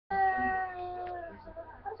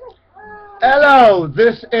Hello,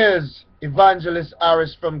 this is Evangelist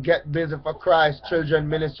Aris from Get Busy for Christ Children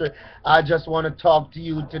Ministry. I just want to talk to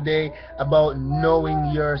you today about knowing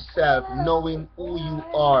yourself, knowing who you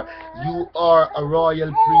are. You are a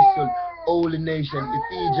royal priesthood, holy nation.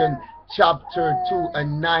 Ephesians chapter 2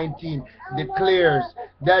 and 19 declares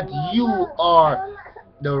that you are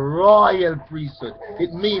the royal priesthood.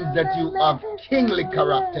 It means that you have kingly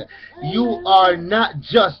character. You are not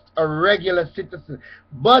just a regular citizen,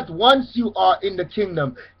 but once you are in the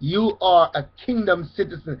kingdom, you are a kingdom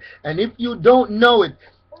citizen. And if you don't know it,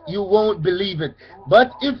 you won't believe it.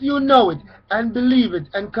 But if you know it and believe it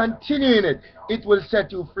and continue in it, it will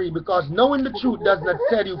set you free, because knowing the truth does not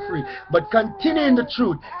set you free, but continuing the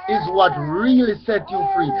truth is what really set you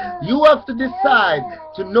free. You have to decide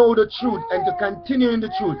to know the truth and to continue in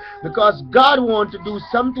the truth, because God wants to do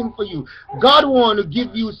something for you. God wants to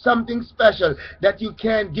give you something special that you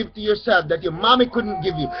can't give to yourself, that your mommy couldn't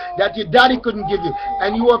give you, that your daddy couldn't give you,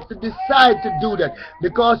 and you have to decide to do that,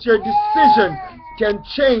 because your decision can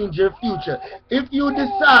change your future. If you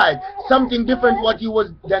decide something different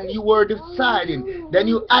than you were deciding, then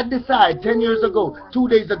you had decided 10 years ago, 2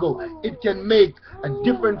 days ago, it can make a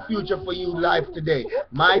different future for you life today.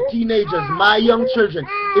 My teenagers, my young children,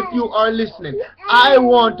 if you are listening, I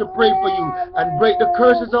want to pray for you and break the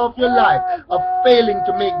curses of your life of failing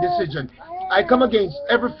to make decisions. I come against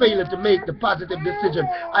every failure to make the positive decision.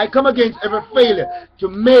 I come against every failure to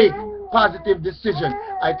make positive decision.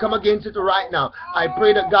 I come against it right now. I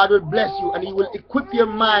pray that God will bless you and He will equip your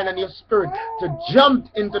mind and your spirit to jump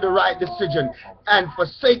into the right decision and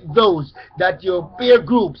forsake those that your peer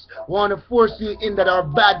groups want to force you in, that are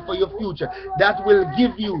bad for your future, that will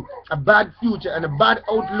give you a bad future and a bad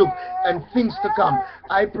outlook and things to come.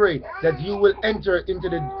 I pray that you will enter into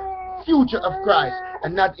the future of Christ,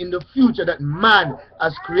 and not in the future that man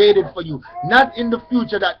has created for you, not in the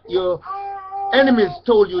future that your enemies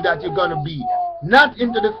told you that you're going to be, not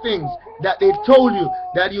into the things that they told you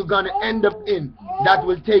that you're going to end up in that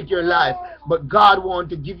will take your life. But God wants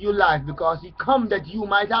to give you life, because He come that you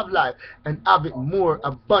might have life and have it more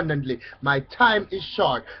abundantly. My time is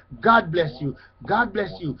short. God bless you. God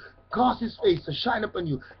bless you. Cause His face to shine upon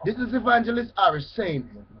you. This is Evangelist Aris saying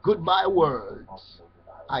goodbye words.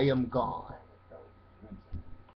 I am gone.